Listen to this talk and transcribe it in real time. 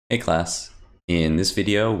Hey class. In this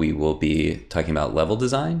video, we will be talking about level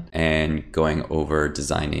design and going over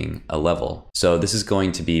designing a level. So this is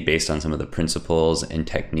going to be based on some of the principles and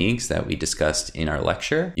techniques that we discussed in our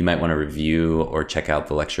lecture. You might want to review or check out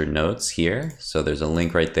the lecture notes here. So there's a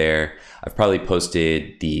link right there. I've probably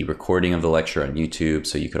posted the recording of the lecture on YouTube,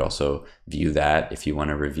 so you could also view that if you want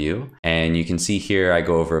to review. And you can see here, I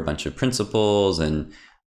go over a bunch of principles and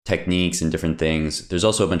techniques and different things. There's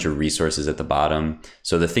also a bunch of resources at the bottom.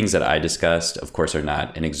 So the things that I discussed, of course, are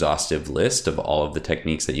not an exhaustive list of all of the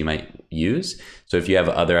techniques that you might use. So if you have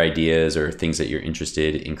other ideas or things that you're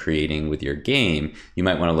interested in creating with your game, you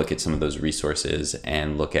might want to look at some of those resources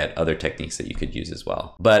and look at other techniques that you could use as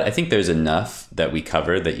well. But I think there's enough that we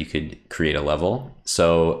covered that you could create a level.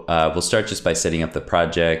 So we'll start just by setting up the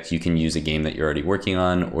project. You can use a game that you're already working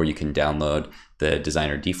on, or you can download the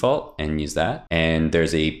designer default and use that. And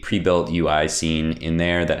there's a pre-built UI scene in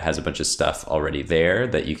there that has a bunch of stuff already there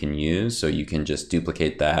that you can use. So you can just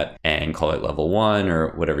duplicate that and call it level 1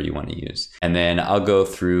 or whatever you want to use. And then I'll go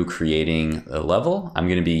through creating a level. I'm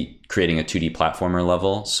going to be creating a 2D platformer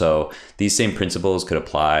level. So these same principles could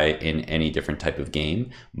apply in any different type of game,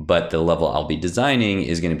 but the level I'll be designing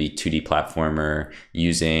is going to be 2D platformer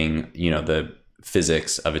using, the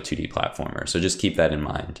physics of a 2D platformer. So just keep that in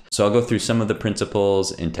mind. So I'll go through some of the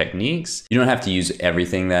principles and techniques. You don't have to use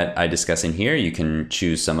everything that I discuss in here. You can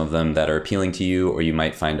choose some of them that are appealing to you, or you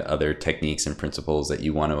might find other techniques and principles that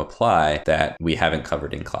you want to apply that we haven't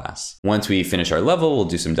covered in class. Once we finish our level, we'll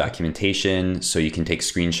do some documentation. So you can take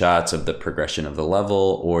screenshots of the progression of the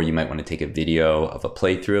level, or you might want to take a video of a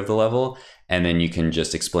playthrough of the level. And then you can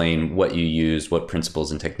just explain what you used, what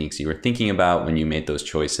principles and techniques you were thinking about when you made those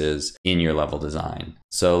choices in your level design.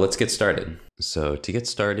 So let's get started. So to get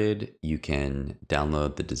started, you can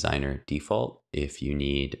download the designer default if you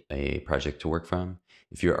need a project to work from.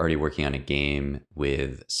 If you're already working on a game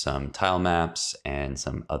with some tile maps and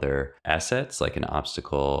some other assets like an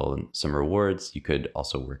obstacle and some rewards, you could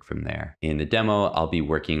also work from there. In the demo, I'll be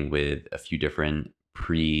working with a few different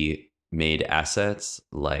pre-made assets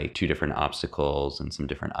like 2 different obstacles and some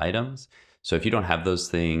different items. So if you don't have those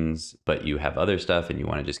things, but you have other stuff and you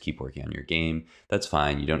want to just keep working on your game, that's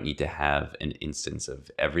fine. You don't need to have an instance of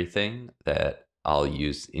everything that I'll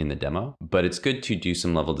use in the demo, but it's good to do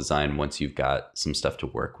some level design once you've got some stuff to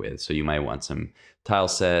work with. So you might want some tile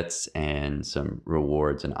sets and some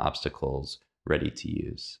rewards and obstacles ready to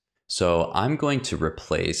use. So I'm going to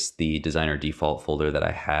replace the designer default folder that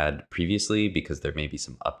I had previously because there may be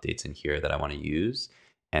some updates in here that I want to use.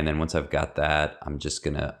 And then once I've got that, I'm just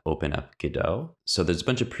going to open up Godot. So there's a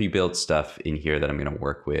bunch of pre-built stuff in here that I'm going to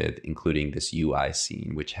work with, including this UI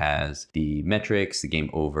scene, which has the metrics, the game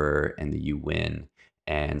over, and the you win.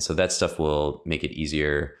 And so that stuff will make it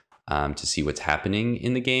easier to see what's happening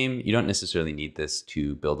in the game. You don't necessarily need this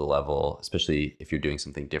to build a level, especially if you're doing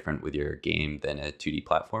something different with your game than a 2D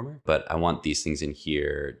platformer. But I want these things in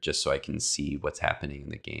here just so I can see what's happening in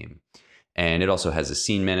the game. And it also has a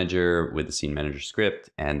scene manager with the scene manager script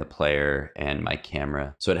and the player and my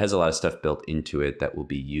camera. So it has a lot of stuff built into it that will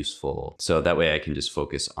be useful. So that way I can just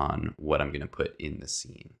focus on what I'm going to put in the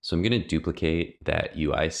scene. So I'm going to duplicate that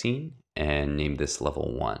UI scene and name this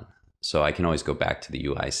level 1. So I can always go back to the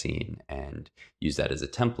UI scene and use that as a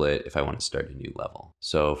template if I want to start a new level.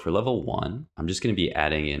 So for level 1, I'm just going to be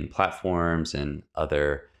adding in platforms and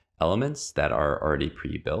other elements that are already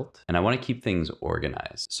pre-built. And I want to keep things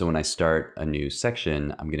organized. So when I start a new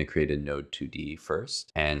section, I'm going to create a node 2D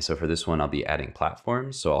first. And so for this one, I'll be adding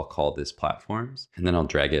platforms. So I'll call this platforms, and then I'll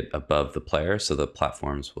drag it above the player. So the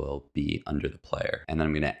platforms will be under the player. And then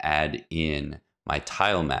I'm going to add in my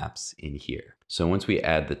tile maps in here. So once we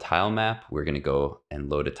add the tile map, we're going to go and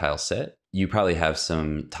load a tile set. You probably have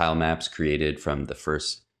some tile maps created from the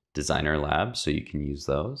first designer lab, so you can use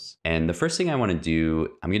those. And the first thing I want to do,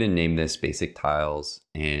 I'm going to name this basic tiles,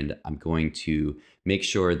 and I'm going to make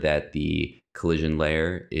sure that the collision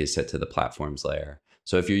layer is set to the platforms layer.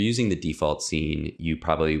 So if you're using the default scene, you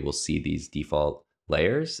probably will see these default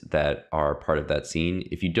layers that are part of that scene.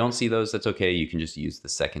 If you don't see those, that's okay. You can just use the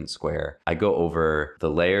second square. I go over the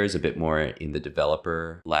layers a bit more in the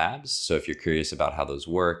developer labs. So if you're curious about how those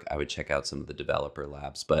work, I would check out some of the developer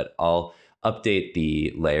labs, but I'll update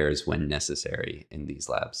the layers when necessary in these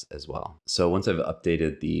labs as well. So once I've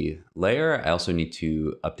updated the layer, I also need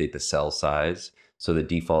to update the cell size. So the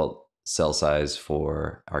default cell size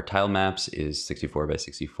for our tile maps is 64 by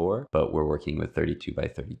 64, but we're working with 32 by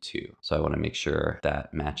 32. So I want to make sure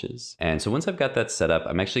that matches. And so once I've got that set up,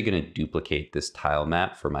 I'm actually going to duplicate this tile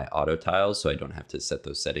map for my auto tiles so I don't have to set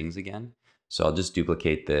those settings again. So I'll just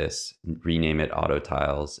duplicate this, rename it auto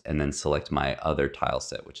tiles, and then select my other tile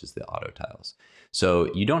set, which is the auto tiles.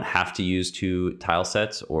 So you don't have to use 2 tile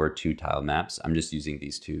sets or 2 tile maps. I'm just using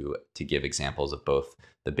these 2 to give examples of both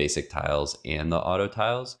the basic tiles and the auto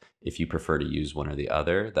tiles. If you prefer to use one or the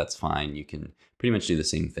other, that's fine. You can pretty much do the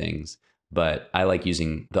same things. But I like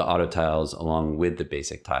using the auto tiles along with the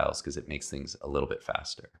basic tiles because it makes things a little bit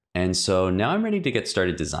faster. And so now I'm ready to get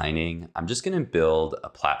started designing. I'm just going to build a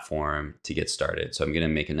platform to get started. So I'm going to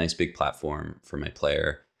make a nice big platform for my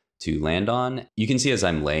player to land on. You can see as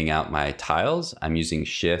I'm laying out my tiles, I'm using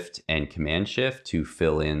Shift and Command Shift to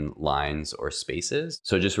fill in lines or spaces.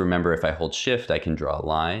 So just remember, if I hold Shift, I can draw a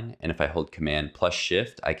line. And if I hold Command plus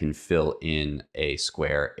Shift, I can fill in a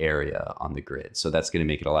square area on the grid. So that's going to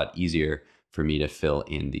make it a lot easier for me to fill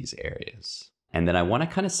in these areas. And then I want to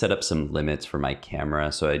kind of set up some limits for my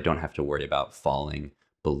camera so I don't have to worry about falling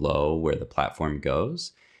below where the platform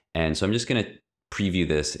goes. And so I'm just going to preview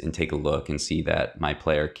this and take a look and see that my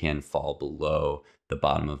player can fall below the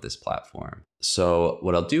bottom of this platform. So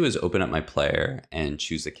what I'll do is open up my player and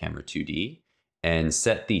choose the camera 2D and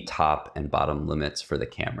set the top and bottom limits for the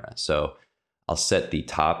camera. So I'll set the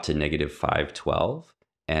top to -512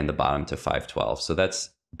 and the bottom to 512. So that's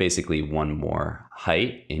basically one more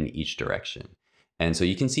height in each direction. And so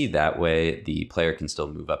you can see that way the player can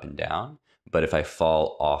still move up and down. But if I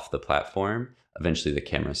fall off the platform, eventually the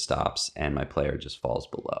camera stops and my player just falls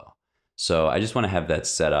below. So I just want to have that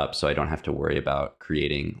set up so I don't have to worry about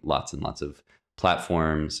creating lots and lots of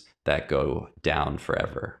platforms that go down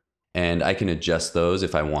forever. And I can adjust those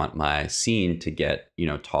if I want my scene to get,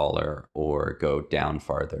 taller or go down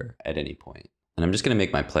farther at any point. And I'm just going to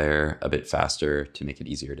make my player a bit faster to make it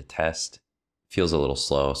easier to test. Feels a little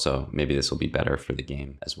slow, so maybe this will be better for the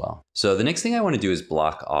game as well. So the next thing I want to do is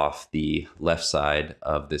block off the left side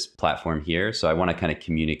of this platform here. So I want to kind of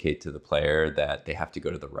communicate to the player that they have to go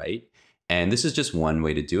to the right. And this is just one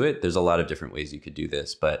way to do it. There's a lot of different ways you could do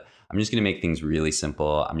this, but I'm just going to make things really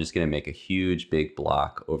simple. I'm just going to make a huge big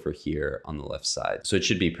block over here on the left side. So it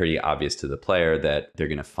should be pretty obvious to the player that they're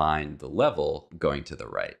going to find the level going to the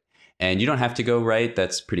right. And you don't have to go right.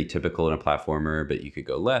 That's pretty typical in a platformer, but you could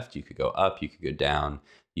go left, you could go up, you could go down.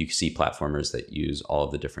 You see platformers that use all of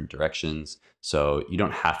the different directions. So you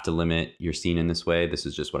don't have to limit your scene in this way. This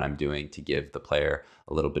is just what I'm doing to give the player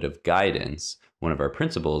a little bit of guidance. One of our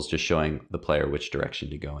principles, just showing the player which direction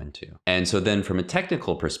to go into. And so then from a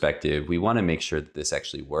technical perspective, we want to make sure that this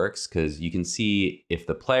actually works, because you can see if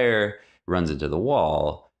the player runs into the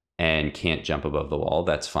wall and can't jump above the wall,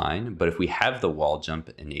 that's fine. But if we have the wall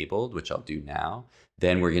jump enabled, which I'll do now,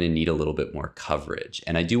 then we're going to need a little bit more coverage.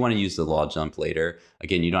 And I do want to use the wall jump later.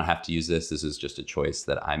 Again, you don't have to use this. This is just a choice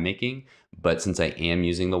that I'm making. But since I am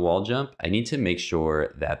using the wall jump, I need to make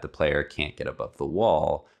sure that the player can't get above the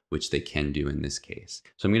wall, which they can do in this case.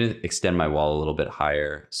 So I'm going to extend my wall a little bit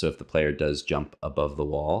higher. So if the player does jump above the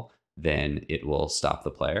wall, then it will stop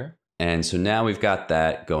the player. And so now we've got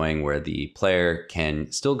that going where the player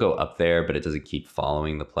can still go up there, but it doesn't keep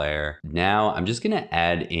following the player. Now I'm just gonna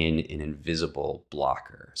add in an invisible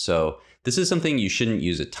blocker. So this is something you shouldn't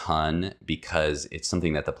use a ton because it's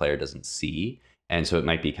something that the player doesn't see. And so it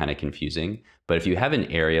might be kind of confusing. But if you have an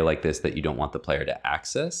area like this that you don't want the player to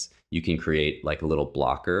access, you can create like a little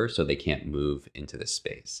blocker so they can't move into this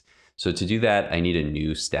space. So to do that, I need a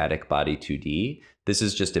new static body 2D. This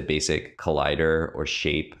is just a basic collider or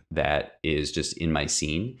shape that is just in my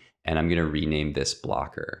scene. And I'm gonna rename this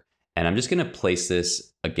blocker. And I'm just gonna place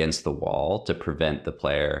this against the wall to prevent the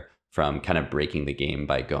player from kind of breaking the game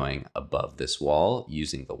by going above this wall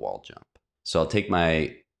using the wall jump. So I'll take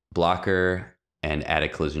my blocker and add a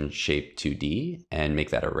collision shape 2D and make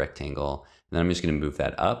that a rectangle. And then I'm just gonna move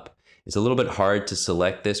that up. It's a little bit hard to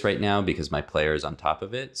select this right now because my player is on top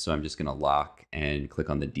of it. So I'm just gonna lock and click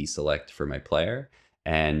on the deselect for my player.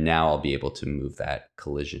 And now I'll be able to move that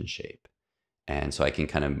collision shape. And so I can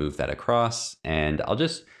kind of move that across, and I'll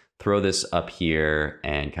just throw this up here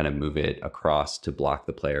and kind of move it across to block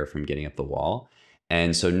the player from getting up the wall.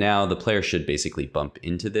 And so now the player should basically bump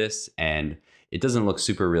into this, and it doesn't look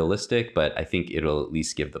super realistic, but I think it'll at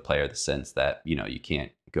least give the player the sense that, you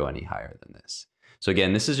can't go any higher than this. So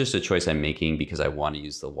again, this is just a choice I'm making because I want to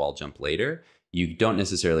use the wall jump later. You don't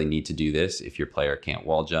necessarily need to do this if your player can't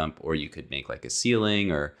wall jump, or you could make like a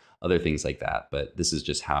ceiling or other things like that. But this is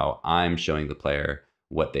just how I'm showing the player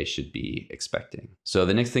what they should be expecting. So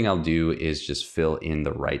the next thing I'll do is just fill in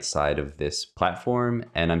the right side of this platform.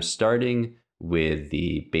 And I'm starting with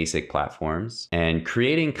the basic platforms and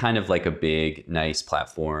creating kind of like a big, nice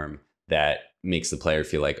platform that makes the player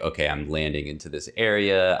feel like, okay, I'm landing into this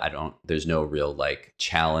area. There's no real like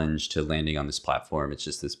challenge to landing on this platform. It's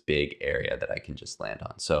just this big area that I can just land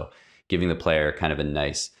on. So giving the player kind of a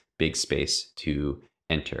nice big space to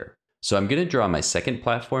enter. So I'm going to draw my second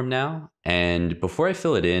platform now. And before I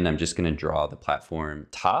fill it in, I'm just going to draw the platform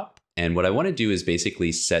top. And what I want to do is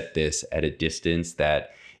basically set this at a distance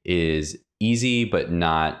that is easy, but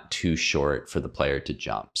not too short for the player to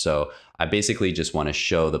jump. So I basically just want to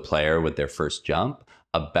show the player with their first jump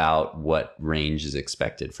about what range is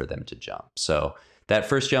expected for them to jump. So that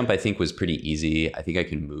first jump I think was pretty easy. I think I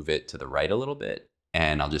can move it to the right a little bit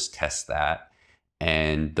and I'll just test that.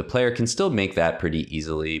 And the player can still make that pretty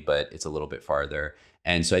easily, but it's a little bit farther.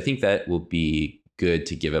 And so I think that will be good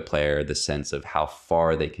to give a player the sense of how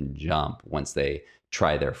far they can jump once they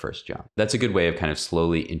try their first jump. That's a good way of kind of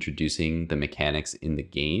slowly introducing the mechanics in the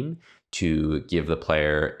game to give the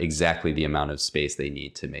player exactly the amount of space they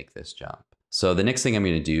need to make this jump. So the next thing I'm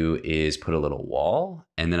going to do is put a little wall,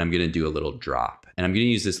 and then I'm going to do a little drop. And I'm going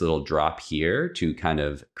to use this little drop here to kind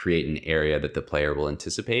of create an area that the player will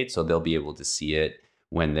anticipate. So they'll be able to see it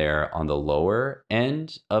when they're on the lower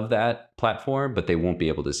end of that platform, but they won't be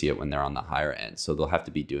able to see it when they're on the higher end. So they'll have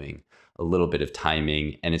to be doing a little bit of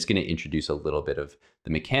timing, and it's going to introduce a little bit of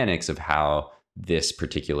the mechanics of how this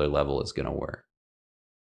particular level is going to work.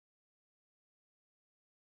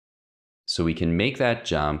 So we can make that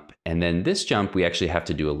jump, and then this jump we actually have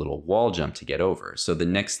to do a little wall jump to get over. So the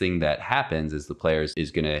next thing that happens is the player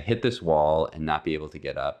is going to hit this wall and not be able to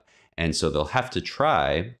get up. And so they'll have to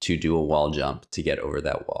try to do a wall jump to get over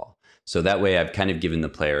that wall. So that way I've kind of given the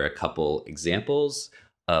player a couple examples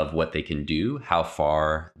of what they can do, how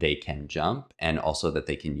far they can jump, and also that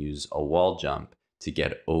they can use a wall jump to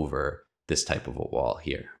get over this type of a wall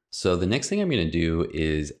here. So the next thing I'm going to do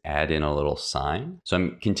is add in a little sign. So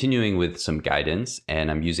I'm continuing with some guidance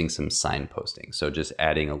and I'm using some signposting. So just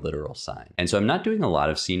adding a literal sign. And so I'm not doing a lot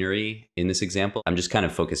of scenery in this example. I'm just kind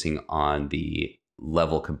of focusing on the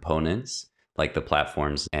level components like the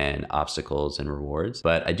platforms and obstacles and rewards.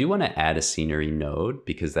 But I do want to add a scenery node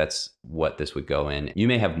because that's what this would go in. You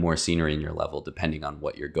may have more scenery in your level depending on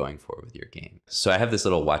what you're going for with your game. So I have this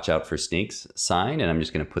little watch out for snakes sign, and I'm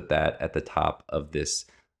just going to put that at the top of this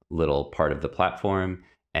little part of the platform.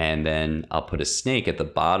 And then I'll put a snake at the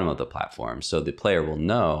bottom of the platform. So the player will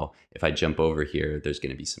know if I jump over here, there's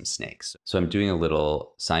going to be some snakes. So I'm doing a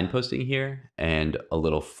little signposting here and a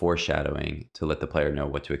little foreshadowing to let the player know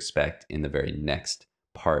what to expect in the very next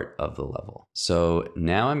part of the level. So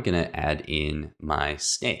now I'm going to add in my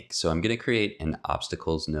snake. So I'm going to create an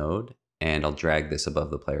obstacles node and I'll drag this above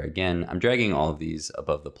the player again. I'm dragging all of these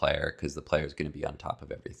above the player because the player is going to be on top of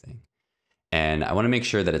everything. And I want to make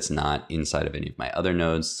sure that it's not inside of any of my other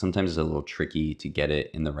nodes. Sometimes it's a little tricky to get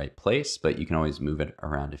it in the right place, but you can always move it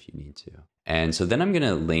around if you need to. And so then I'm going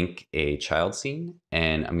to link a child scene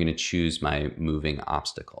and I'm going to choose my moving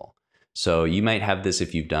obstacle. So you might have this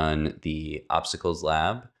if you've done the obstacles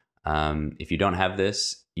lab. If you don't have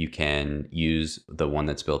this, you can use the one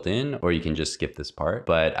that's built in, or you can just skip this part.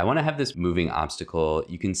 But I want to have this moving obstacle.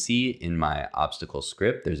 You can see in my obstacle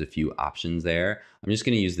script, there's a few options there. I'm just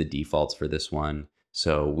going to use the defaults for this one.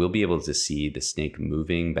 So we'll be able to see the snake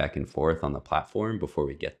moving back and forth on the platform before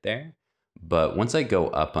we get there. But once I go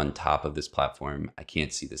up on top of this platform, I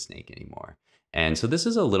can't see the snake anymore. And so this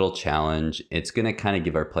is a little challenge. It's going to kind of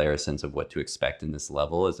give our player a sense of what to expect in this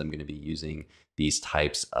level, as I'm going to be using these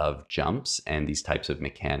types of jumps and these types of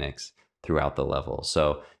mechanics throughout the level.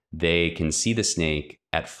 So they can see the snake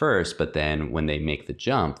at first, but then when they make the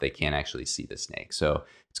jump, they can't actually see the snake. So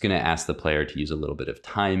it's going to ask the player to use a little bit of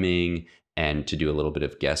timing and to do a little bit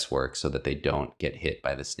of guesswork so that they don't get hit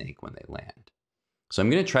by the snake when they land. So I'm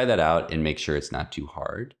going to try that out and make sure it's not too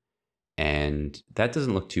hard. And that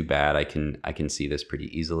doesn't look too bad. I can see this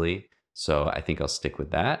pretty easily. So I think I'll stick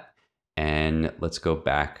with that. And let's go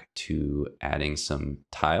back to adding some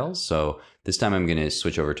tiles. So this time I'm going to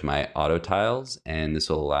switch over to my auto tiles, and this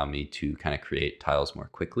will allow me to kind of create tiles more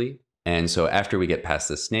quickly. And so after we get past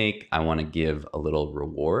the snake, I want to give a little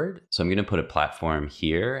reward. So I'm going to put a platform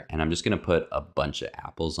here, and I'm just going to put a bunch of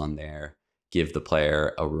apples on there, give the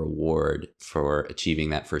player a reward for achieving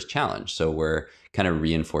that first challenge. So we're kind of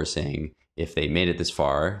reinforcing if they made it this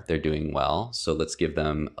far, they're doing well. So let's give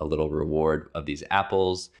them a little reward of these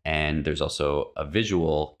apples. And there's also a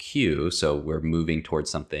visual cue. So we're moving towards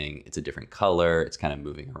something. It's a different color. It's kind of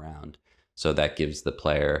moving around. So that gives the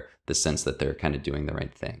player the sense that they're kind of doing the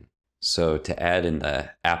right thing. So to add in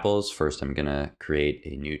the apples, first I'm going to create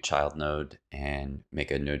a new child node and make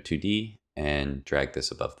a node 2D and drag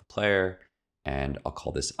this above the player. And I'll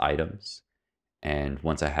call this items. And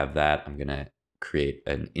once I have that, I'm going to create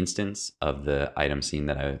an instance of the item scene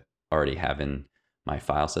that I already have in my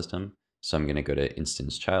file system. So I'm going to go to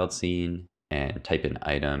instance child scene and type in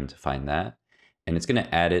item to find that. And it's going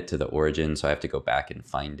to add it to the origin. So I have to go back and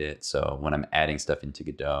find it. So when I'm adding stuff into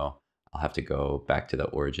Godot, I'll have to go back to the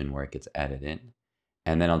origin where it gets added in.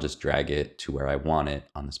 And then I'll just drag it to where I want it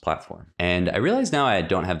on this platform. And I realize now I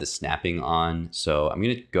don't have the snapping on. So I'm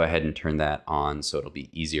going to go ahead and turn that on so it'll be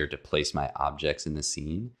easier to place my objects in the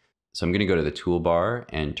scene. So I'm going to go to the toolbar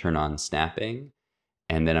and turn on snapping.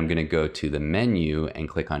 And then I'm going to go to the menu and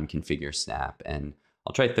click on configure snap. And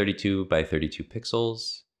I'll try 32 by 32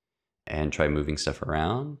 pixels and try moving stuff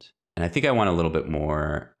around. And I think I want a little bit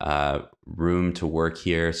more room to work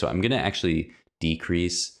here. So I'm going to actually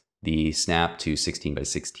decrease the snap to 16 by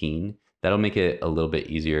 16. That'll make it a little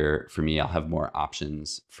bit easier for me. I'll have more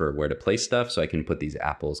options for where to place stuff, so I can put these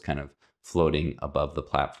apples kind of floating above the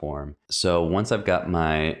platform. So once I've got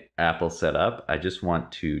my apple set up, I just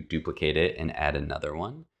want to duplicate it and add another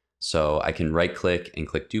one. So I can right click and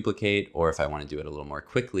click duplicate, or if I want to do it a little more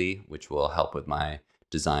quickly, which will help with my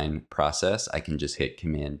design process, I can just hit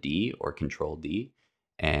Command D or Control D,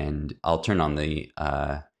 and I'll turn on the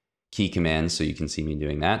key commands so you can see me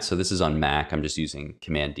doing that. So this is on Mac, I'm just using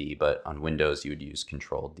Command D, but on Windows you would use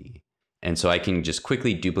Control D. And so I can just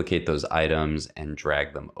quickly duplicate those items and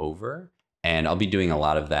drag them over. And I'll be doing a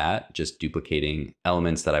lot of that, just duplicating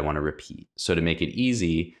elements that I want to repeat. So to make it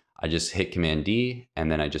easy, I just hit Command D and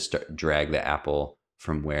then I just drag the apple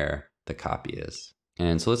from where the copy is.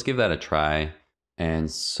 And so let's give that a try.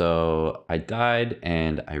 And so I died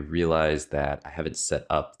and I realized that I haven't set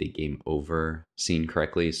up the game over scene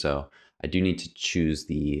correctly. So I do need to choose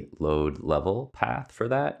the load level path for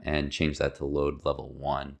that and change that to load level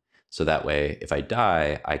 1. So that way, if I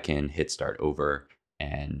die, I can hit start over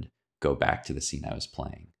and go back to the scene I was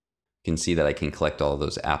playing. You can see that I can collect all of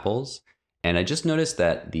those apples. And I just noticed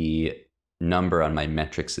that the number on my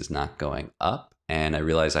metrics is not going up. And I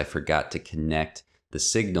realized I forgot to connect the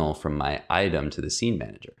signal from my item to the scene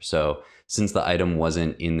manager. So since the item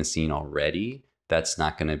wasn't in the scene already, that's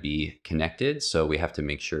not going to be connected. So we have to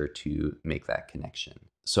make sure to make that connection.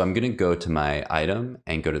 So I'm going to go to my item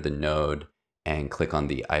and go to the node and click on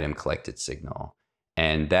the item collected signal.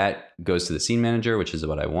 And that goes to the scene manager, which is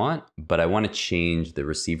what I want, but I want to change the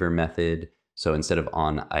receiver method. So instead of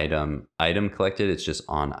on item collected, it's just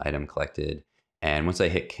on item collected. And once I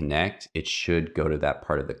hit connect, it should go to that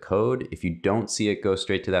part of the code. If you don't see it go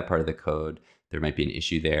straight to that part of the code, there might be an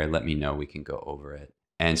issue there. Let me know, we can go over it.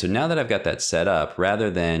 And so now that I've got that set up, rather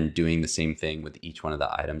than doing the same thing with each one of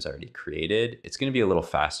the items I already created, it's going to be a little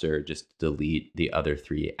faster. Just delete the other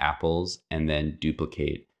 3 apples and then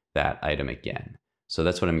duplicate that item again. So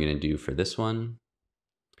that's what I'm going to do for this one.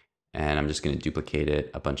 And I'm just going to duplicate it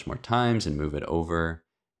a bunch more times and move it over.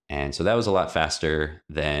 And so that was a lot faster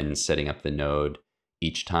than setting up the node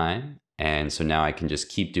each time. And so now I can just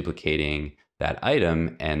keep duplicating that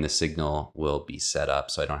item and the signal will be set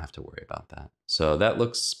up so I don't have to worry about that. So that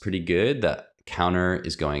looks pretty good. The counter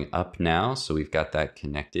is going up now. So we've got that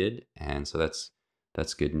connected. And so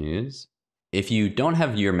that's good news. If you don't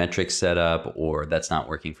have your metrics set up or that's not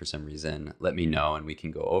working for some reason, let me know and we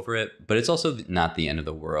can go over it. But it's also not the end of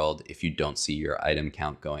the world if you don't see your item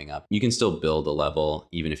count going up. You can still build a level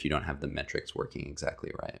even if you don't have the metrics working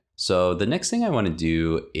exactly right. So the next thing I want to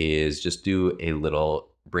do is just do a little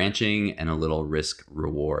branching and a little risk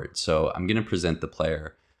reward. So I'm going to present the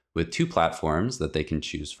player with 2 platforms that they can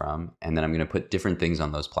choose from. And then I'm going to put different things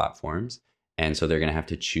on those platforms. And so they're going to have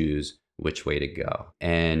to choose which way to go.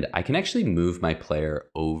 And I can actually move my player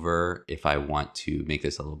over if I want to make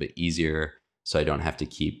this a little bit easier so I don't have to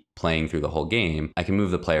keep playing through the whole game. I can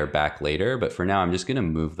move the player back later, but for now I'm just gonna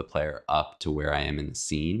move the player up to where I am in the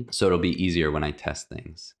scene so it'll be easier when I test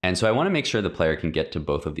things. And so I wanna make sure the player can get to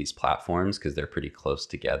both of these platforms because they're pretty close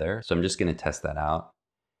together. So I'm just gonna test that out.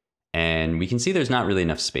 And we can see there's not really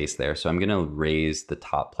enough space there. So I'm gonna raise the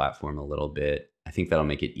top platform a little bit. I think that'll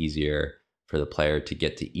make it easier for the player to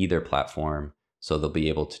get to either platform so they'll be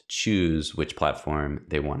able to choose which platform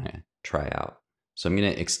they want to try out. So I'm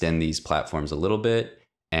going to extend these platforms a little bit.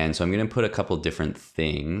 And so I'm going to put a couple different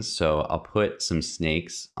things. So I'll put some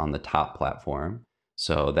snakes on the top platform.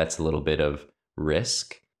 So that's a little bit of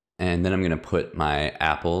risk. And then I'm going to put my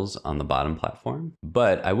apples on the bottom platform.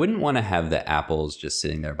 But I wouldn't want to have the apples just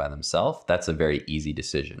sitting there by themselves. That's a very easy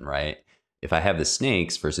decision, right? If I have the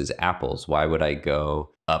snakes versus apples, why would I go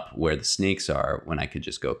up where the snakes are when I could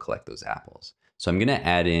just go collect those apples? So I'm going to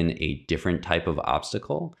add in a different type of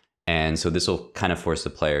obstacle. And so this will kind of force the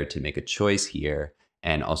player to make a choice here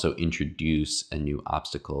and also introduce a new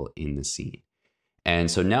obstacle in the scene.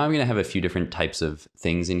 And so now I'm going to have a few different types of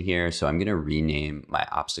things in here. So I'm going to rename my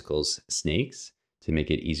obstacles snakes to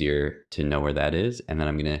make it easier to know where that is. And then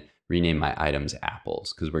I'm going to rename my items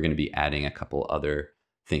apples because we're going to be adding a couple other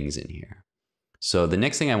things in here. So the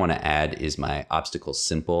next thing I want to add is my obstacle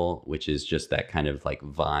simple, which is just that kind of like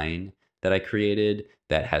vine that I created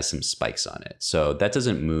that has some spikes on it. So that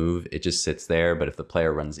doesn't move, it just sits there. But if the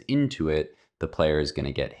player runs into it, the player is going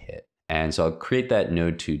to get hit. And so I'll create that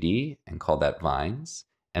node 2D and call that vines.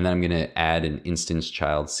 And then I'm going to add an instance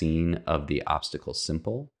child scene of the obstacle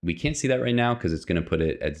simple. We can't see that right now because it's going to put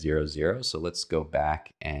it at 0, 0. So let's go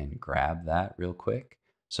back and grab that real quick.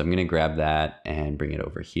 So I'm going to grab that and bring it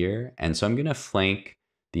over here. And so I'm going to flank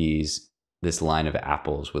this line of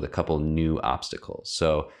apples with a couple new obstacles.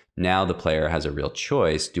 So now the player has a real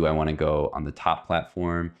choice. Do I want to go on the top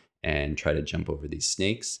platform and try to jump over these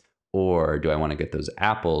snakes? Or do I want to get those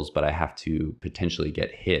apples, but I have to potentially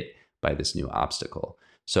get hit by this new obstacle?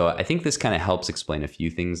 So I think this kind of helps explain a few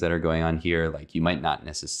things that are going on here. Like you might not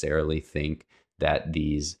necessarily think that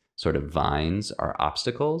these sort of vines are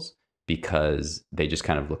obstacles because they just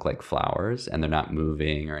kind of look like flowers and they're not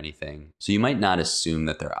moving or anything. So you might not assume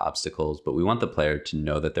that they're obstacles, but we want the player to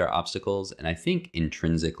know that they're obstacles. And I think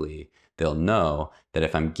intrinsically, they'll know that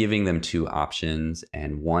if I'm giving them two options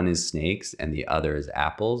and one is snakes and the other is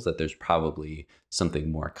apples, that there's probably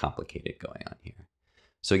something more complicated going on here.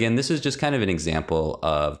 So again, this is just kind of an example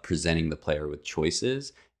of presenting the player with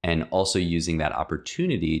choices and also using that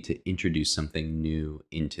opportunity to introduce something new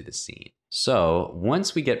into the scene. So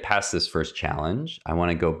once we get past this first challenge, I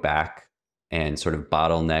want to go back and sort of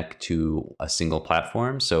bottleneck to a single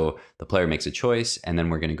platform. So the player makes a choice, and then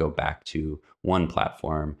we're going to go back to one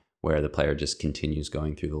platform where the player just continues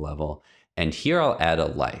going through the level. And here I'll add a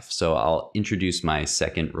life. So I'll introduce my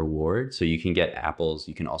second reward. So you can get apples,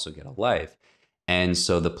 you can also get a life. And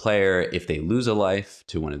so the player, if they lose a life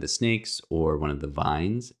to one of the snakes or one of the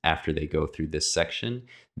vines after they go through this section,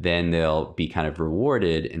 then they'll be kind of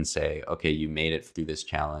rewarded and say, okay, you made it through this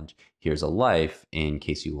challenge. Here's a life in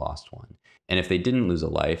case you lost one. And if they didn't lose a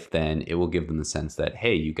life, then it will give them the sense that,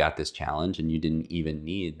 hey, you got this challenge and you didn't even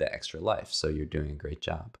need the extra life. So you're doing a great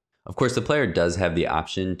job. Of course, the player does have the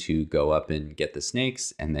option to go up and get the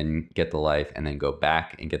snakes and then get the life and then go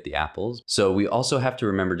back and get the apples. So we also have to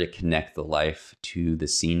remember to connect the life to the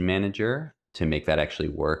scene manager to make that actually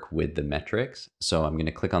work with the metrics. So I'm going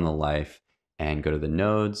to click on the life and go to the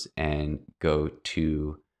nodes and go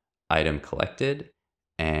to item collected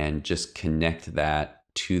and just connect that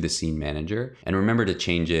to the scene manager. And remember to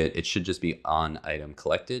change it. It should just be on item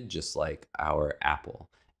collected, just like our apple.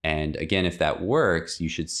 And again, if that works, you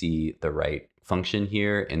should see the right function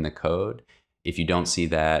here in the code. If you don't see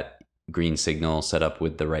that green signal set up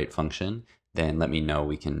with the right function, then let me know.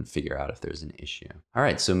 We can figure out if there's an issue. All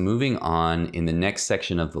right, so moving on, in the next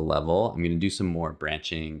section of the level, I'm going to do some more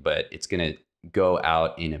branching, but it's going to go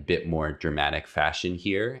out in a bit more dramatic fashion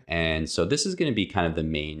here. And so this is going to be kind of the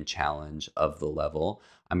main challenge of the level.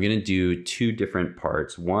 I'm going to do two different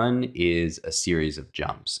parts. One is a series of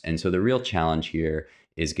jumps. And so the real challenge here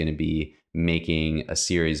is going to be making a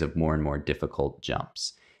series of more and more difficult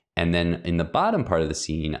jumps. And then in the bottom part of the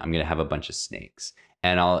scene, I'm going to have a bunch of snakes.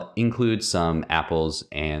 And I'll include some apples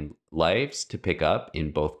and lives to pick up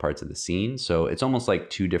in both parts of the scene. So it's almost like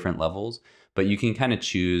two different levels, but you can kind of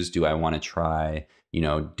choose, do I want to try,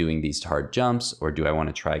 doing these hard jumps, or do I want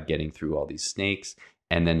to try getting through all these snakes?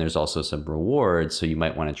 And then there's also some rewards. So you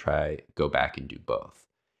might want to go back and do both.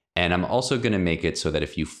 And I'm also going to make it so that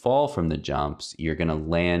if you fall from the jumps, you're going to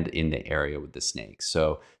land in the area with the snakes.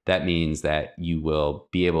 So that means that you will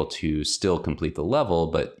be able to still complete the level,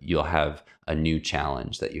 but you'll have a new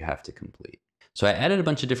challenge that you have to complete. So I added a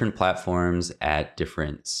bunch of different platforms at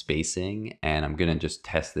different spacing, and I'm going to just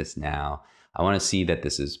test this now. I want to see that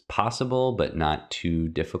this is possible, but not too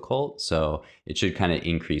difficult. So it should kind of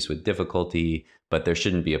increase with difficulty, but there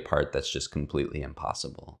shouldn't be a part that's just completely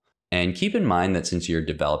impossible. And keep in mind that since you're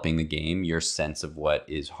developing the game, your sense of what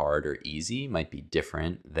is hard or easy might be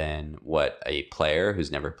different than what a player who's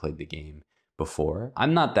never played the game before.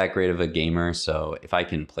 I'm not that great of a gamer, so if I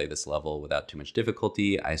can play this level without too much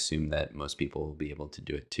difficulty, I assume that most people will be able to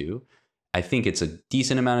do it too. I think it's a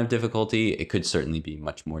decent amount of difficulty. It could certainly be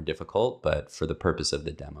much more difficult, but for the purpose of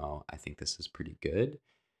the demo, I think this is pretty good.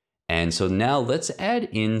 And so now let's add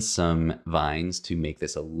in some vines to make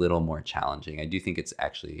this a little more challenging. I do think it's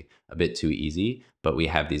actually a bit too easy, but we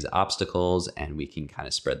have these obstacles and we can kind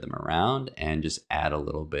of spread them around and just add a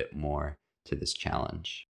little bit more to this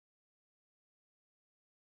challenge.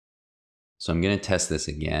 So I'm going to test this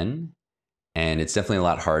again. And it's definitely a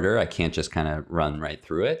lot harder. I can't just kind of run right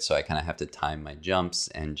through it. So I kind of have to time my jumps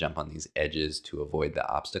and jump on these edges to avoid the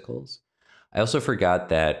obstacles. I also forgot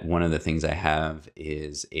that one of the things I have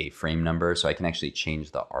is a frame number, so I can actually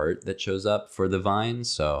change the art that shows up for the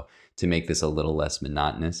vines. So to make this a little less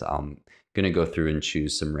monotonous, I'm going to go through and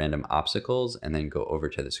choose some random obstacles and then go over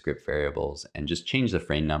to the script variables and just change the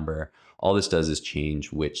frame number. All this does is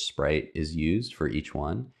change which sprite is used for each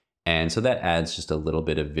one. And so that adds just a little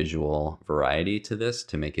bit of visual variety to this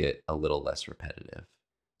to make it a little less repetitive.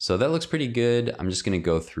 So that looks pretty good. I'm just going to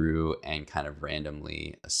go through and kind of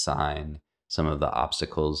randomly assign some of the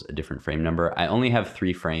obstacles a different frame number. I only have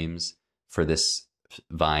 3 frames for this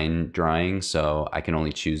vine drawing, so I can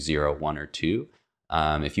only choose 0, 1, or 2.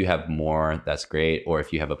 If you have more, that's great. Or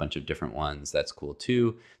if you have a bunch of different ones, that's cool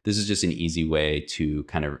too. This is just an easy way to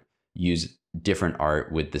kind of use different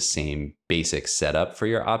art with the same basic setup for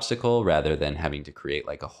your obstacle rather than having to create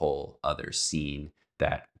like a whole other scene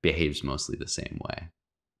that behaves mostly the same way.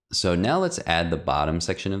 So now let's add the bottom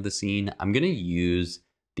section of the scene. I'm going to use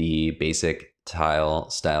the basic tile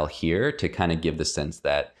style here to kind of give the sense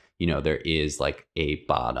that, you know, there is like a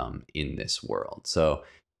bottom in this world. So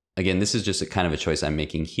again, this is just a kind of a choice I'm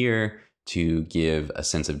making here to give a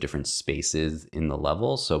sense of different spaces in the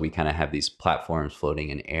level. So we kind of have these platforms floating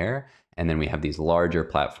in air, and then we have these larger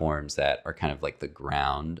platforms that are kind of like the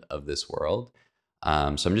ground of this world. So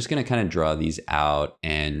I'm just going to kind of draw these out,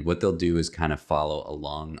 and what they'll do is kind of follow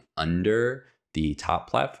along under the top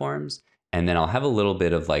platforms. And then I'll have a little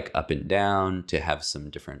bit of like up and down to have some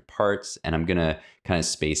different parts. And I'm going to kind of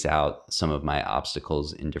space out some of my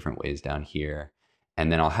obstacles in different ways down here. And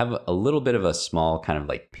then I'll have a little bit of a small kind of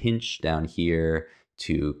like pinch down here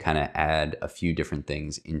to kind of add a few different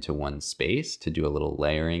things into one space to do a little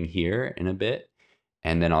layering here in a bit.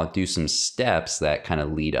 And then I'll do some steps that kind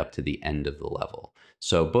of lead up to the end of the level.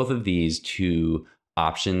 So both of these 2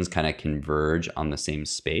 options kind of converge on the same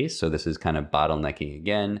space. So this is kind of bottlenecking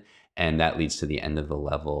again, and that leads to the end of the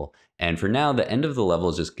level. And for now, the end of the level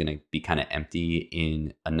is just going to be kind of empty.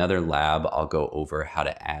 In another lab, I'll go over how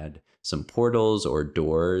to add some portals or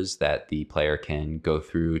doors that the player can go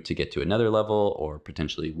through to get to another level or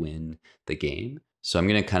potentially win the game. So I'm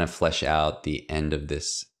going to kind of flesh out the end of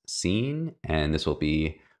this scene, and this will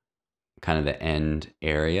be kind of the end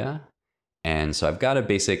area. And so I've got a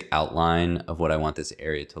basic outline of what I want this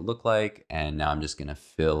area to look like. And now I'm just going to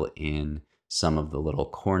fill in some of the little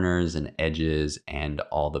corners and edges and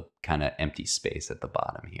all the kind of empty space at the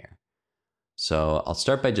bottom here. So I'll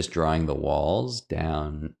start by just drawing the walls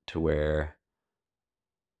down to where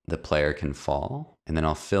the player can fall. And then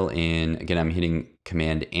I'll fill in, again, I'm hitting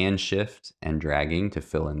Command and Shift and dragging to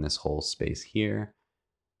fill in this whole space here.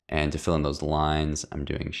 And to fill in those lines, I'm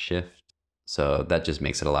doing Shift. So that just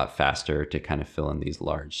makes it a lot faster to kind of fill in these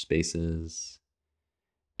large spaces.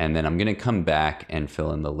 And then I'm going to come back and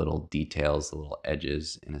fill in the little details, the little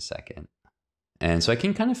edges in a second. And so I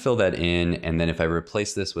can kind of fill that in. And then if I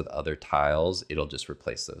replace this with other tiles, it'll just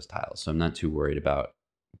replace those tiles. So I'm not too worried about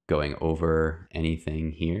going over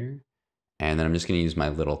anything here. And then I'm just going to use my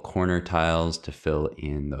little corner tiles to fill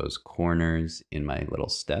in those corners in my little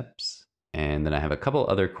steps. And then I have a couple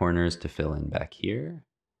other corners to fill in back here.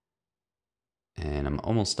 And I'm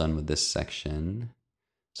almost done with this section.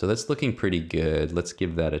 So that's looking pretty good. Let's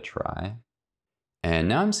give that a try. And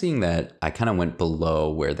now I'm seeing that I kind of went below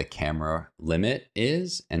where the camera limit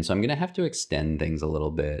is. And so I'm going to have to extend things a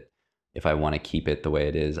little bit if I want to keep it the way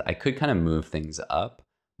it is. I could kind of move things up,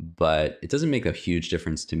 but it doesn't make a huge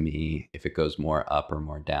difference to me if it goes more up or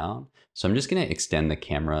more down. So I'm just going to extend the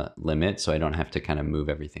camera limit so I don't have to kind of move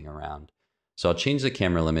everything around. So I'll change the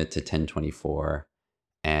camera limit to 1024.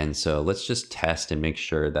 And so let's just test and make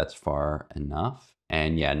sure that's far enough.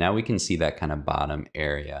 And yeah, now we can see that kind of bottom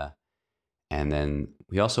area. And then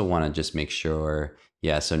we also want to just make sure,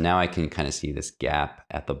 yeah, so now I can kind of see this gap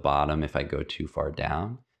at the bottom if I go too far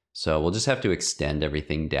down. So we'll just have to extend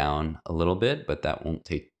everything down a little bit, but that won't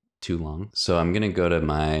take too long. So I'm going to go to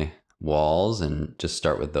my walls and just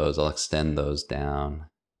start with those. I'll extend those down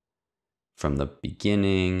from the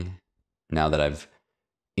beginning. Now that I've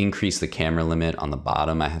increased the camera limit on the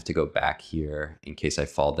bottom, I have to go back here in case I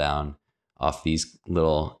fall down off these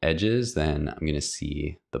little edges, then I'm going to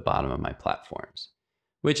see the bottom of my platforms,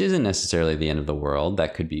 which isn't necessarily the end of the world.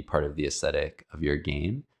 That could be part of the aesthetic of your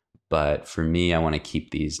game. But for me, I want to keep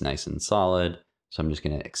these nice and solid. So I'm just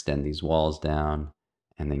going to extend these walls down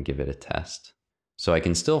and then give it a test. So I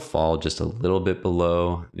can still fall just a little bit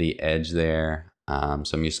below the edge there. So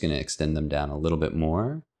I'm just going to extend them down a little bit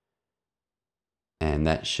more. And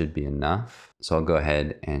that should be enough. So I'll go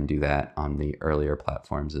ahead and do that on the earlier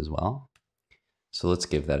platforms as well. So let's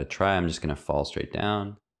give that a try. I'm just gonna fall straight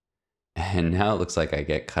down. And now it looks like I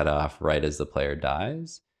get cut off right as the player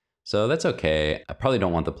dies. So that's okay. I probably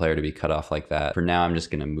don't want the player to be cut off like that. For now, I'm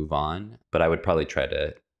just gonna move on, but I would probably try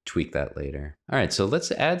to tweak that later. All right, so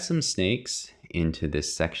let's add some snakes into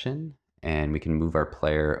this section, and we can move our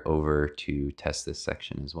player over to test this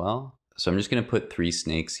section as well. So I'm just gonna put 3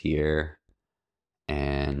 snakes here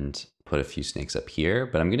and put a few snakes up here,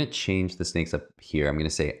 but I'm gonna change the snakes up here. I'm gonna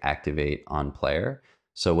say activate on player.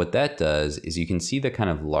 So what that does is you can see the kind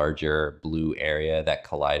of larger blue area, that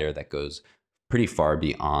collider that goes pretty far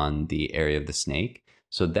beyond the area of the snake.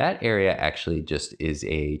 So that area actually just is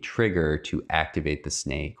a trigger to activate the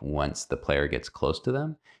snake once the player gets close to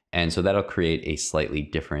them. And so that'll create a slightly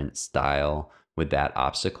different style with that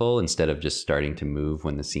obstacle. Instead of just starting to move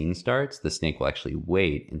when the scene starts, the snake will actually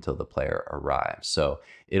wait until the player arrives. So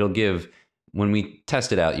it'll give, when we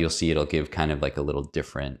test it out, you'll see it'll give kind of like a little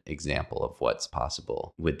different example of what's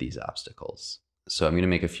possible with these obstacles. So I'm gonna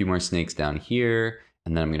make a few more snakes down here,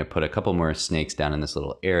 and then I'm gonna put a couple more snakes down in this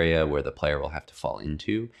little area where the player will have to fall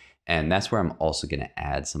into. And that's where I'm also gonna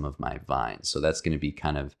add some of my vines. So that's gonna be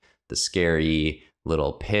kind of the scary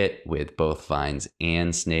little pit with both vines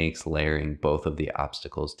and snakes, layering both of the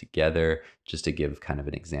obstacles together, just to give kind of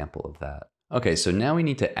an example of that. Okay, so now we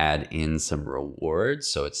need to add in some rewards,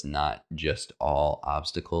 so it's not just all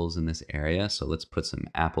obstacles in this area. So let's put some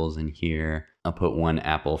apples in here. I'll put 1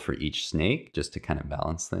 apple for each snake just to kind of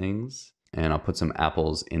balance things. And I'll put some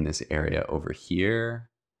apples in this area over here.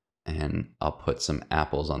 And I'll put some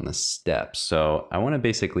apples on the steps. So I want to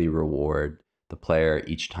basically reward the player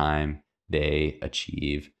each time they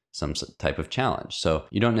achieve some type of challenge. So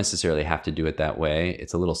you don't necessarily have to do it that way.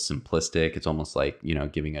 It's a little simplistic. It's almost like, you know,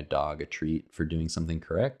 giving a dog a treat for doing something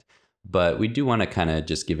correct. But we do want to kind of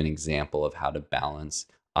just give an example of how to balance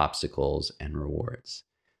obstacles and rewards.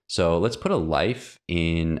 So let's put a life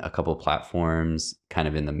in a couple platforms kind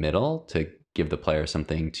of in the middle to give the player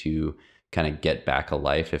something to kind of get back a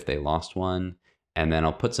life if they lost one. And then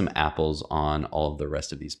I'll put some apples on all of the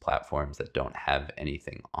rest of these platforms that don't have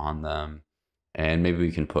anything on them. And maybe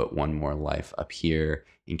we can put 1 more life up here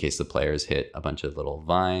in case the players hit a bunch of little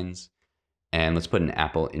vines. And let's put an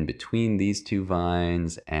apple in between these 2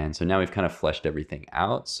 vines. And so now we've kind of fleshed everything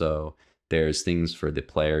out. So there's things for the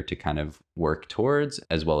player to kind of work towards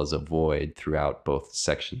as well as avoid throughout both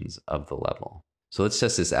sections of the level. So let's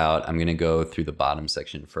test this out. I'm gonna go through the bottom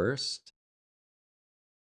section first.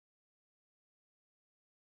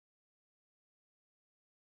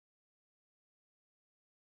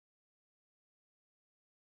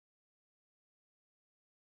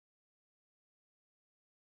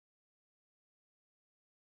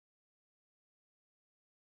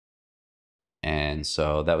 And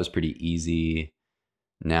so that was pretty easy.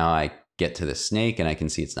 Now I get to the snake and I can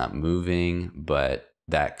see it's not moving, but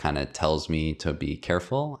that kind of tells me to be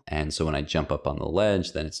careful. And so when I jump up on the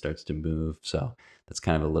ledge, then it starts to move. So that's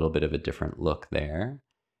kind of a little bit of a different look there.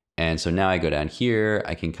 And so now I go down here,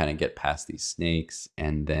 I can kind of get past these snakes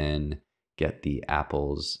and then get the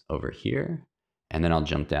apples over here. And then I'll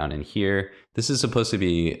jump down in here. This is supposed to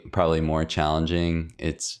be probably more challenging.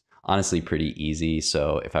 It's honestly pretty easy.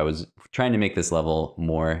 So if I was trying to make this level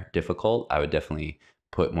more difficult, I would definitely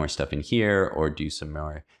put more stuff in here or do some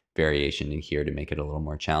more variation in here to make it a little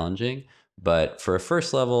more challenging. But for a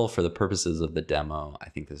first level, for the purposes of the demo, I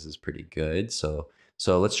think this is pretty good. So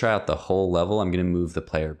let's try out the whole level. I'm going to move the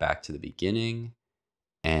player back to the beginning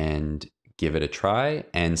and give it a try.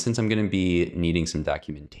 And since I'm going to be needing some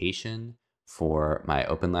documentation for my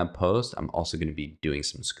Open Lab post, I'm also going to be doing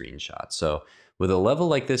some screenshots. So with a level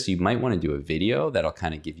like this, you might want to do a video that'll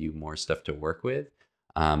kind of give you more stuff to work with.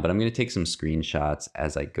 But I'm going to take some screenshots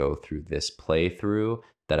as I go through this playthrough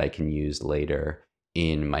that I can use later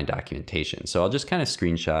in my documentation. So I'll just kind of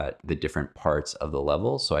screenshot the different parts of the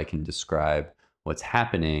level so I can describe what's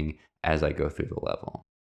happening as I go through the level.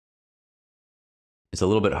 It's a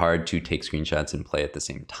little bit hard to take screenshots and play at the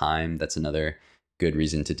same time. That's another good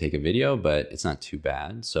reason to take a video, but it's not too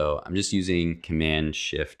bad. So I'm just using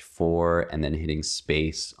Command-Shift-4 and then hitting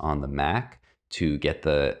space on the Mac to get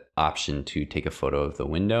the option to take a photo of the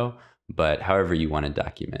window, but however you want to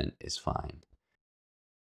document is fine.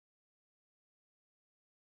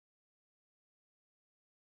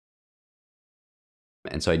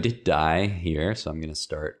 And so I did die here, so I'm going to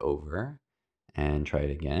start over and try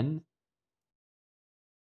it again.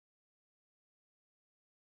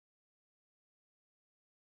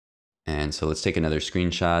 And so let's take another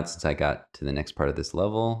screenshot since I got to the next part of this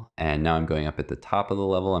level. And now I'm going up at the top of the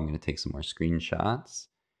level. I'm going to take some more screenshots.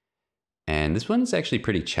 And this one is actually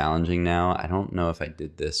pretty challenging now. I don't know if I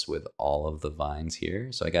did this with all of the vines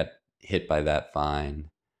here. So I got hit by that vine.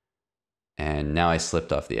 And now I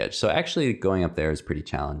slipped off the edge. So actually going up there is pretty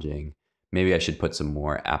challenging. Maybe I should put some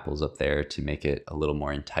more apples up there to make it a little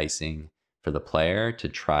more enticing for the player to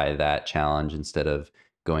try that challenge instead of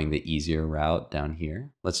going the easier route down here.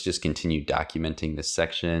 Let's just continue documenting this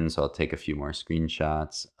section. So I'll take a few more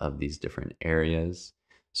screenshots of these different areas.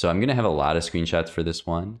 So I'm gonna have a lot of screenshots for this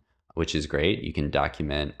one, which is great. You can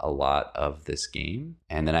document a lot of this game.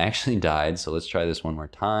 And then I actually died, so let's try this one more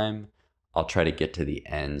time. I'll try to get to the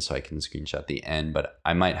end so I can screenshot the end, but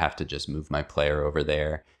I might have to just move my player over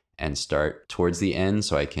there and start towards the end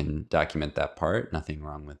so I can document that part. Nothing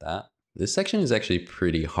wrong with that. This section is actually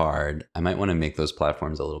pretty hard. I might want to make those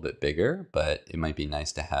platforms a little bit bigger, but it might be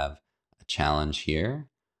nice to have a challenge here.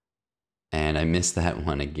 And I missed that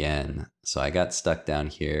one again. So I got stuck down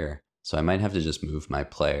here. So I might have to just move my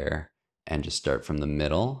player and just start from the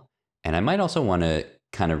middle. And I might also want to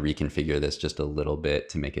kind of reconfigure this just a little bit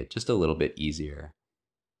to make it just a little bit easier.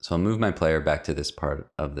 So I'll move my player back to this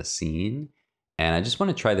part of the scene. And I just want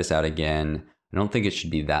to try this out again. I don't think it should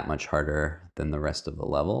be that much harder than the rest of the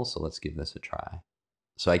level. So let's give this a try.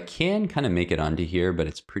 So I can kind of make it onto here, but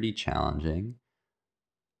it's pretty challenging.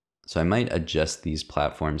 So I might adjust these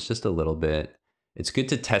platforms just a little bit. It's good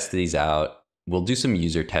to test these out. We'll do some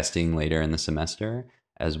user testing later in the semester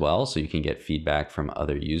as well, so you can get feedback from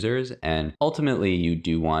other users. And ultimately, you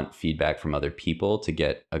do want feedback from other people to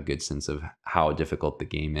get a good sense of how difficult the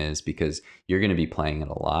game is, because you're going to be playing it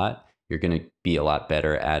a lot. You're going to be a lot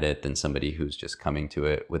better at it than somebody who's just coming to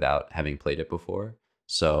it without having played it before.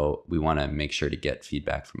 So we want to make sure to get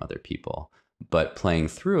feedback from other people. But playing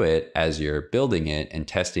through it as you're building it and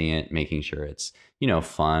testing it, making sure it's,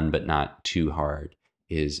 fun but not too hard,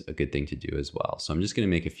 is a good thing to do as well. So I'm just going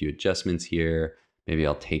to make a few adjustments here. Maybe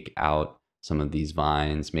I'll take out some of these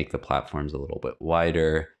vines, make the platforms a little bit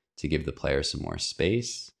wider to give the player some more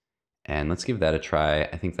space. And let's give that a try.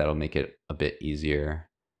 I think that'll make it a bit easier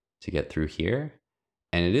to get through here.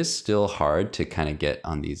 And it is still hard to kind of get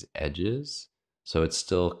on these edges. So it's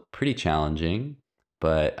still pretty challenging,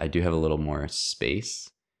 but I do have a little more space.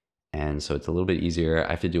 And so it's a little bit easier.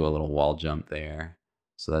 I have to do a little wall jump there.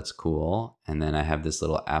 So that's cool. And then I have this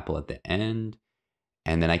little apple at the end.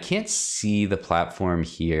 And then I can't see the platform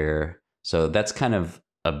here. So that's kind of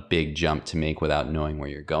a big jump to make without knowing where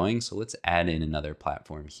you're going. So let's add in another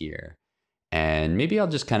platform here. And maybe I'll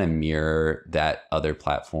just kind of mirror that other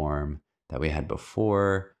platform that we had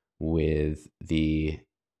before with the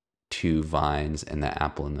two vines and the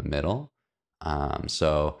apple in the middle.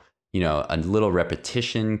 So, a little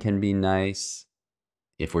repetition can be nice.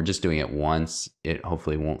 If we're just doing it once, it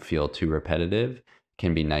hopefully won't feel too repetitive.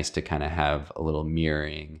 Can be nice to kind of have a little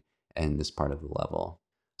mirroring in this part of the level.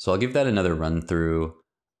 So I'll give that another run through.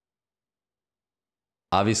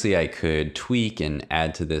 Obviously I could tweak and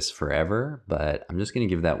add to this forever, but I'm just going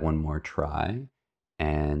to give that one more try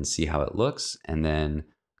and see how it looks, and then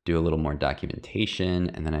do a little more documentation.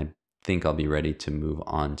 And then I think I'll be ready to move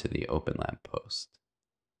on to the OpenLab post.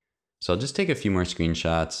 So I'll just take a few more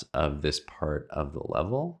screenshots of this part of the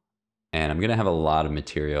level. And I'm going to have a lot of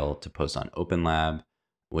material to post on OpenLab,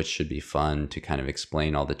 which should be fun to kind of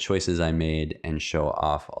explain all the choices I made and show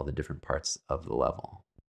off all the different parts of the level.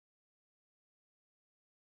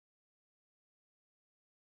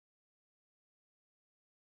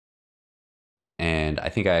 And I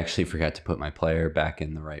think I actually forgot to put my player back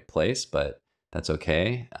in the right place, but that's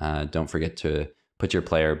okay. Don't forget to put your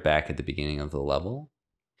player back at the beginning of the level.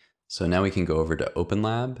 So now we can go over to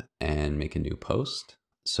OpenLab and make a new post.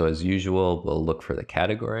 So as usual, we'll look for the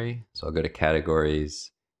category. So I'll go to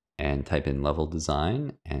categories and type in level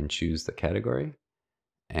design and choose the category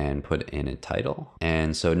and put in a title.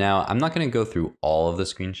 And so now I'm not going to go through all of the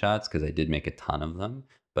screenshots because I did make a ton of them,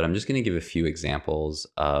 but I'm just going to give a few examples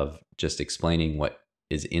of just explaining what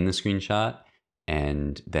is in the screenshot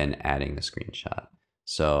and then adding the screenshot.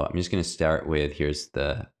 So I'm just going to start with, here's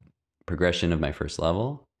the progression of my first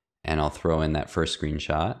level, and I'll throw in that first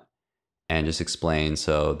screenshot and just explain.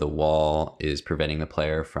 So the wall is preventing the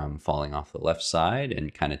player from falling off the left side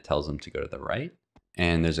and kind of tells them to go to the right.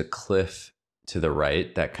 And there's a cliff to the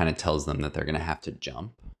right that kind of tells them that they're going to have to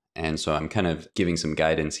jump. And so I'm kind of giving some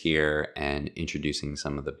guidance here and introducing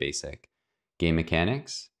some of the basic game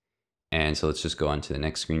mechanics. And so let's just go on to the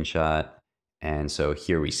next screenshot. And so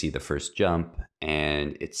here we see the first jump,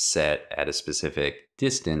 and it's set at a specific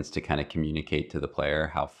distance to kind of communicate to the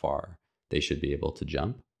player how far they should be able to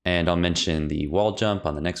jump. And I'll mention the wall jump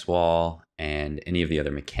on the next wall and any of the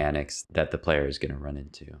other mechanics that the player is going to run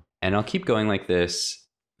into. And I'll keep going like this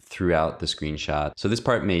throughout the screenshot. So this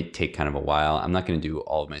part may take kind of a while. I'm not going to do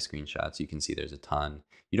all of my screenshots. You can see there's a ton.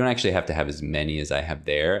 You don't actually have to have as many as I have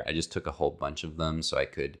there. I just took a whole bunch of them so I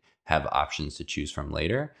could have options to choose from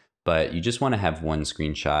later. But you just want to have one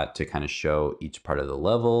screenshot to kind of show each part of the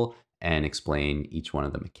level and explain each one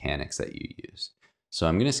of the mechanics that you use. So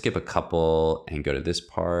I'm going to skip a couple and go to this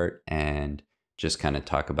part and just kind of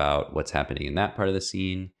talk about what's happening in that part of the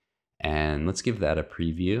scene. And let's give that a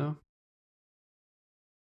preview.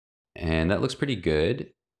 And that looks pretty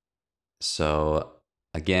good. So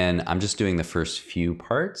again, I'm just doing the first few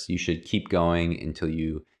parts. You should keep going until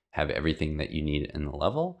you have everything that you need in the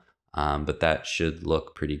level. But that should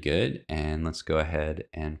look pretty good. And let's go ahead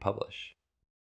and publish.